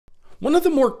One of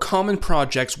the more common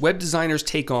projects web designers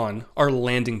take on are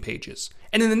landing pages.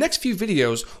 And in the next few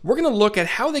videos, we're going to look at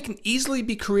how they can easily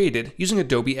be created using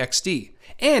Adobe XD,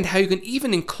 and how you can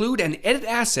even include and edit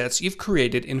assets you've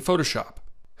created in Photoshop.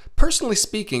 Personally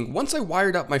speaking, once I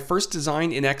wired up my first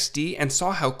design in XD and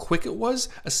saw how quick it was,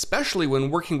 especially when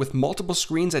working with multiple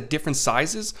screens at different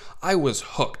sizes, I was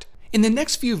hooked. In the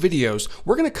next few videos,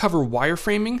 we're going to cover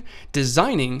wireframing,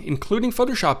 designing, including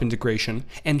Photoshop integration,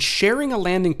 and sharing a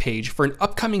landing page for an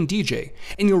upcoming DJ,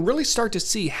 and you'll really start to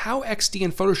see how XD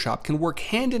and Photoshop can work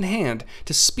hand in hand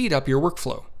to speed up your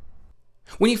workflow.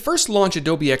 When you first launch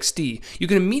Adobe XD, you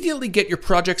can immediately get your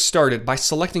project started by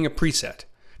selecting a preset,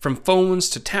 from phones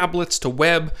to tablets to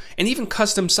web, and even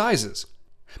custom sizes.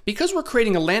 Because we're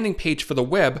creating a landing page for the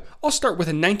web, I'll start with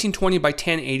a 1920 by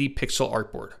 1080 pixel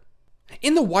artboard.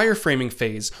 In the wireframing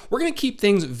phase, we're going to keep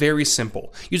things very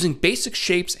simple, using basic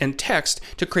shapes and text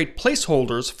to create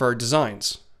placeholders for our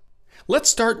designs. Let's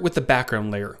start with the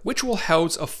background layer, which will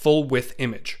house a full width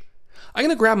image. I'm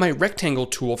going to grab my rectangle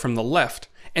tool from the left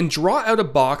and draw out a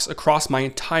box across my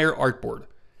entire artboard.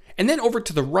 And then over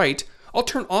to the right, I'll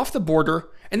turn off the border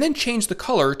and then change the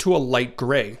color to a light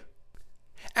gray.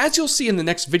 As you'll see in the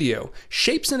next video,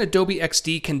 shapes in Adobe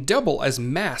XD can double as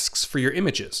masks for your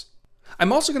images.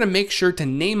 I'm also going to make sure to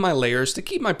name my layers to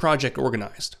keep my project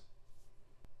organized.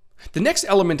 The next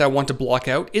element I want to block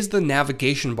out is the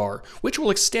navigation bar, which will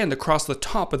extend across the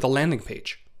top of the landing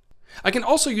page. I can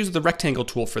also use the rectangle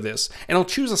tool for this, and I'll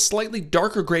choose a slightly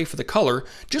darker gray for the color,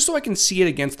 just so I can see it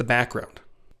against the background.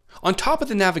 On top of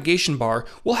the navigation bar,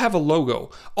 we'll have a logo,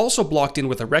 also blocked in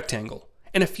with a rectangle,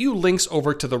 and a few links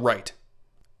over to the right.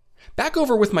 Back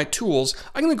over with my tools,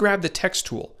 I'm going to grab the text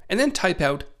tool, and then type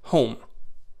out Home.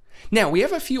 Now, we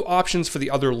have a few options for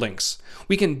the other links.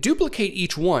 We can duplicate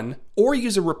each one, or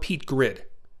use a repeat grid.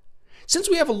 Since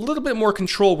we have a little bit more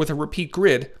control with a repeat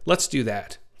grid, let's do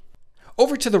that.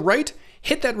 Over to the right,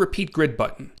 hit that repeat grid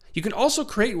button. You can also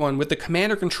create one with the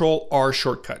Command or Control R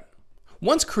shortcut.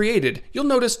 Once created, you'll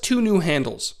notice two new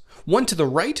handles, one to the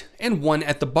right and one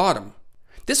at the bottom.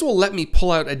 This will let me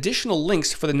pull out additional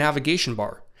links for the navigation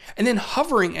bar, and then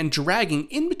hovering and dragging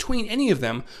in between any of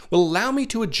them will allow me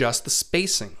to adjust the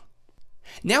spacing.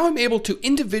 Now I'm able to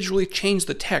individually change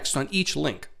the text on each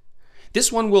link.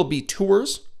 This one will be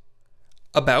Tours,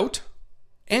 About,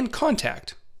 and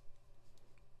Contact.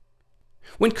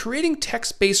 When creating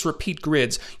text-based repeat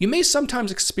grids, you may sometimes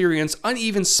experience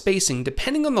uneven spacing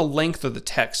depending on the length of the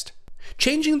text.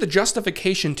 Changing the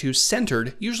justification to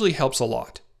centered usually helps a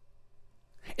lot.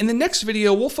 In the next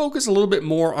video, we'll focus a little bit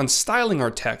more on styling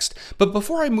our text, but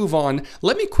before I move on,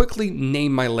 let me quickly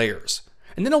name my layers.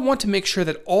 And then I'll want to make sure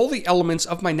that all the elements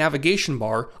of my navigation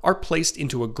bar are placed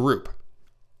into a group.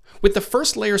 With the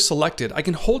first layer selected, I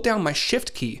can hold down my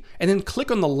Shift key and then click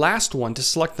on the last one to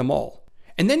select them all,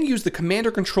 and then use the Command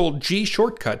or Control G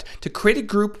shortcut to create a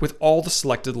group with all the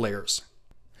selected layers.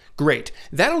 Great,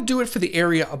 that'll do it for the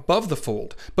area above the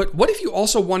fold, but what if you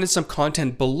also wanted some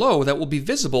content below that will be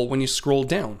visible when you scroll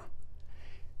down?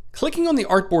 Clicking on the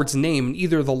artboard's name in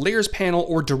either the Layers panel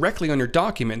or directly on your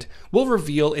document will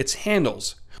reveal its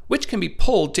handles, which can be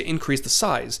pulled to increase the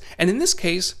size, and in this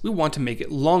case, we want to make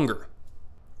it longer.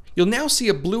 You'll now see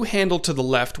a blue handle to the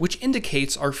left which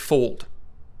indicates our fold.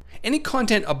 Any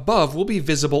content above will be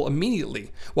visible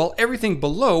immediately, while everything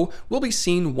below will be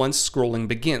seen once scrolling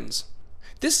begins.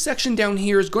 This section down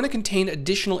here is going to contain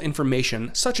additional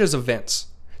information, such as events.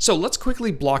 So let's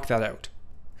quickly block that out.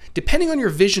 Depending on your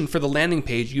vision for the landing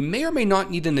page, you may or may not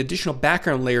need an additional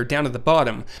background layer down at the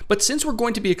bottom, but since we're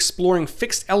going to be exploring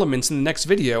fixed elements in the next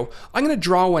video, I'm going to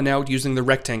draw one out using the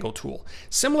rectangle tool,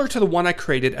 similar to the one I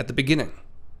created at the beginning.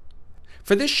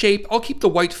 For this shape, I'll keep the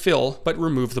white fill, but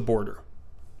remove the border.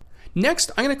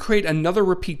 Next, I'm going to create another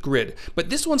repeat grid, but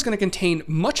this one's going to contain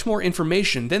much more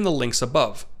information than the links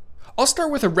above. I'll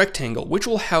start with a rectangle, which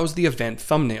will house the event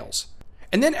thumbnails,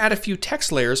 and then add a few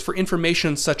text layers for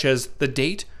information such as the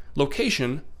date,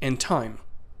 location, and time.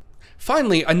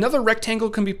 Finally, another rectangle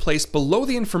can be placed below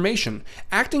the information,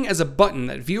 acting as a button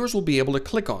that viewers will be able to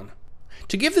click on.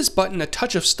 To give this button a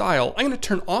touch of style, I'm going to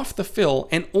turn off the fill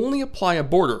and only apply a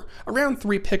border, around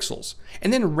 3 pixels,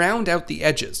 and then round out the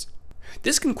edges.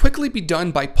 This can quickly be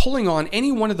done by pulling on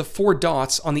any one of the 4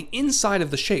 dots on the inside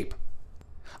of the shape.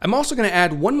 I'm also going to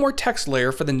add one more text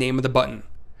layer for the name of the button.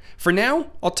 For now,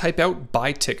 I'll type out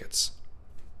Buy Tickets.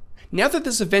 Now that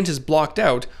this event is blocked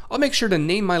out, I'll make sure to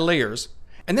name my layers,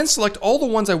 and then select all the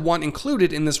ones I want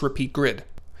included in this repeat grid: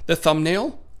 the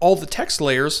thumbnail, all the text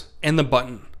layers, and the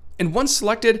button. And once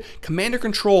selected, Command or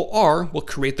Control R will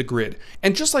create the grid.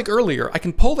 And just like earlier, I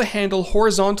can pull the handle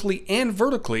horizontally and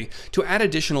vertically to add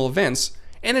additional events,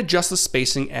 and adjust the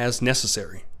spacing as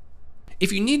necessary.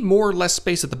 If you need more or less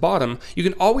space at the bottom, you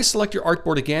can always select your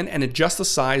artboard again and adjust the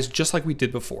size just like we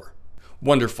did before.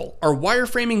 Wonderful, our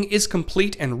wireframing is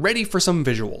complete and ready for some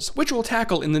visuals, which we'll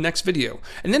tackle in the next video,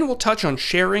 and then we'll touch on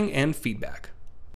sharing and feedback.